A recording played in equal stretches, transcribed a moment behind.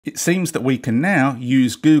It seems that we can now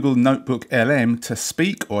use Google Notebook LM to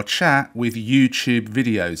speak or chat with YouTube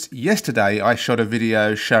videos. Yesterday I shot a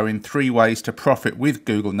video showing 3 ways to profit with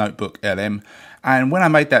Google Notebook LM, and when I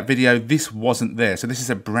made that video this wasn't there, so this is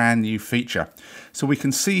a brand new feature. So we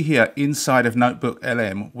can see here inside of Notebook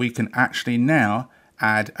LM we can actually now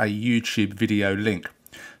add a YouTube video link.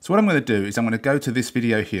 So what I'm going to do is I'm going to go to this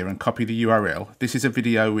video here and copy the URL. This is a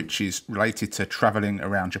video which is related to traveling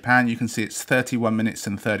around Japan. You can see it's 31 minutes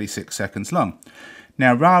and 36 seconds long.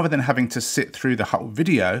 Now, rather than having to sit through the whole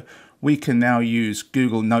video, we can now use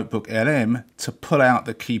Google Notebook LM to pull out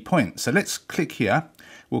the key points. So let's click here.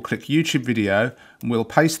 We'll click YouTube video and we'll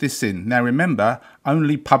paste this in. Now remember,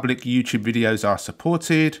 only public YouTube videos are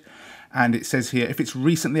supported. And it says here, if it's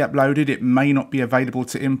recently uploaded, it may not be available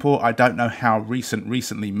to import. I don't know how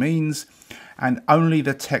recently means. And only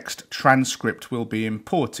the text transcript will be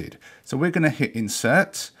imported. So we're going to hit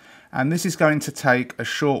insert. And this is going to take a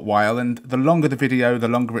short while. And the longer the video, the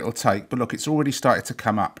longer it'll take. But look, it's already started to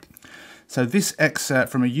come up. So this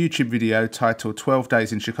excerpt from a YouTube video titled 12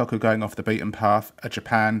 Days in Shikoku Going Off the Beaten Path, a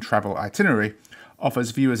Japan Travel Itinerary,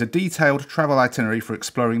 offers viewers a detailed travel itinerary for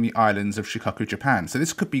exploring the islands of Shikoku, Japan. So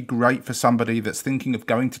this could be great for somebody that's thinking of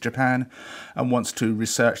going to Japan and wants to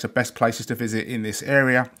research the best places to visit in this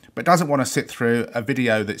area, but doesn't want to sit through a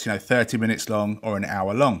video that's 30 minutes long or an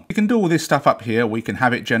hour long. We can do all this stuff up here. We can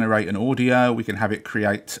have it generate an audio, we can have it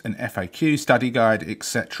create an FAQ, study guide,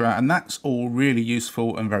 etc. And that's all really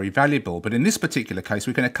useful and very valuable. But in this particular case,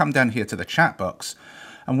 we're going to come down here to the chat box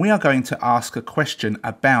and we are going to ask a question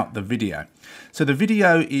about the video. So the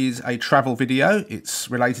video is a travel video.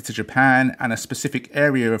 It's related to Japan and a specific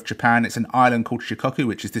area of Japan. It's an island called Shikoku,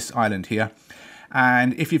 which is this island here.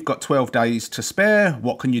 And if you've got 12 days to spare,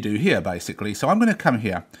 what can you do here, basically? So I'm going to come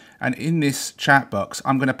here and in this chat box,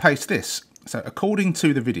 I'm going to paste this. So according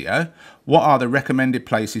to the video, what are the recommended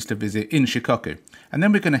places to visit in Shikoku? And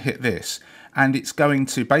then we're going to hit this and it's going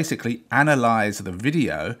to basically analyze the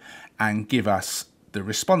video and give us the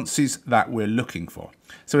responses that we're looking for.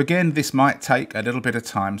 So again, this might take a little bit of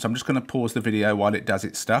time, so I'm just going to pause the video while it does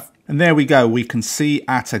its stuff. And there we go, we can see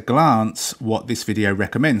at a glance what this video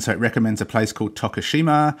recommends. So it recommends a place called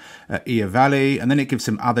Tokushima, Iya Valley, and then it gives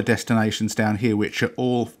some other destinations down here which are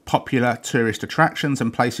all popular tourist attractions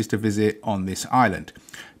and places to visit on this island.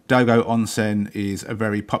 Dogo Onsen is a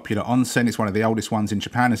very popular onsen. It's one of the oldest ones in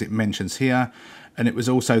Japan, as it mentions here. And it was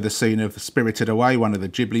also the scene of Spirited Away, one of the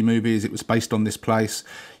Ghibli movies. It was based on this place.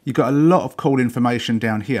 You've got a lot of cool information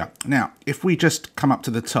down here. Now, if we just come up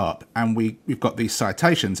to the top and we've got these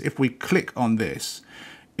citations, if we click on this,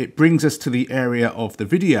 it brings us to the area of the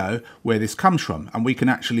video where this comes from, and we can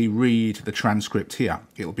actually read the transcript here.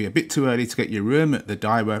 It'll be a bit too early to get your room at the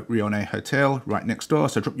Daiwa Rione Hotel right next door,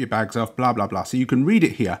 so drop your bags off, blah, blah, blah. So you can read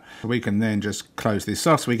it here. We can then just close this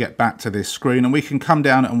off so we get back to this screen, and we can come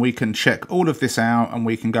down and we can check all of this out, and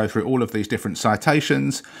we can go through all of these different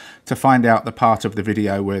citations to find out the part of the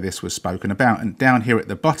video where this was spoken about. And down here at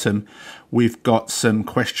the bottom, we've got some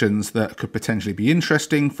questions that could potentially be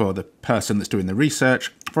interesting for the person that's doing the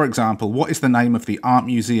research. For example, what is the name of the art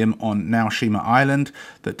museum on Naoshima Island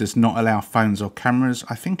that does not allow phones or cameras?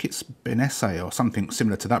 I think it's Benesse or something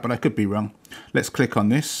similar to that, but I could be wrong. Let's click on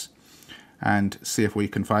this and see if we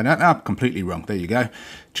can find out. Ah, completely wrong. There you go.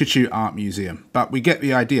 Chichu Art Museum. But we get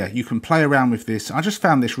the idea. You can play around with this. I just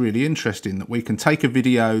found this really interesting, that we can take a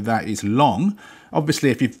video that is long. Obviously,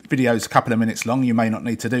 if your video is a couple of minutes long, you may not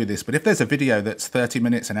need to do this. But if there's a video that's 30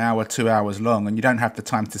 minutes, an hour, 2 hours long, and you don't have the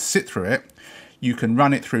time to sit through it, you can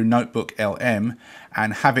run it through Notebook LM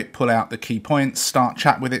and have it pull out the key points, start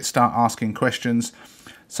chat with it, start asking questions.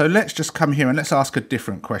 So let's just come here and let's ask a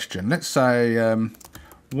different question. Let's say,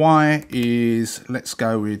 let's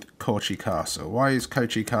go with Kochi Castle. Why is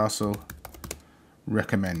Kochi Castle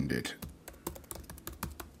recommended?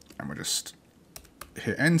 And we'll just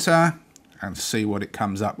hit enter and see what it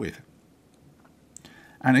comes up with.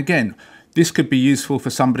 And again, this could be useful for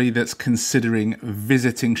somebody that's considering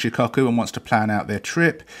visiting Shikoku and wants to plan out their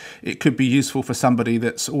trip. It could be useful for somebody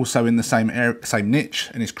that's also in the same niche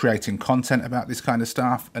and is creating content about this kind of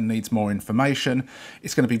stuff and needs more information.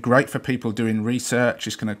 It's going to be great for people doing research.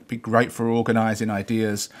 It's going to be great for organizing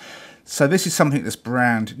ideas. So this is something that's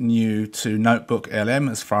brand new to Notebook LM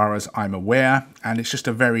as far as I'm aware, and it's just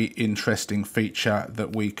a very interesting feature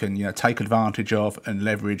that we can take advantage of and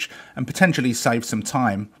leverage and potentially save some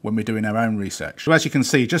time when we're doing our own research. So as you can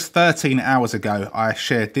see, just 13 hours ago I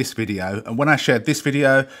shared this video, and when I shared this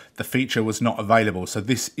video the feature was not available, so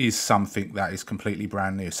this is something that is completely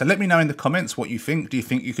brand new. So let me know in the comments what you think. Do you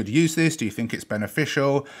think you could use this? Do you think it's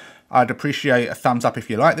beneficial? I'd appreciate a thumbs up if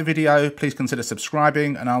you like the video. Please consider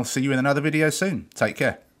subscribing, and I'll see you in another video soon. Take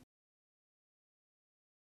care.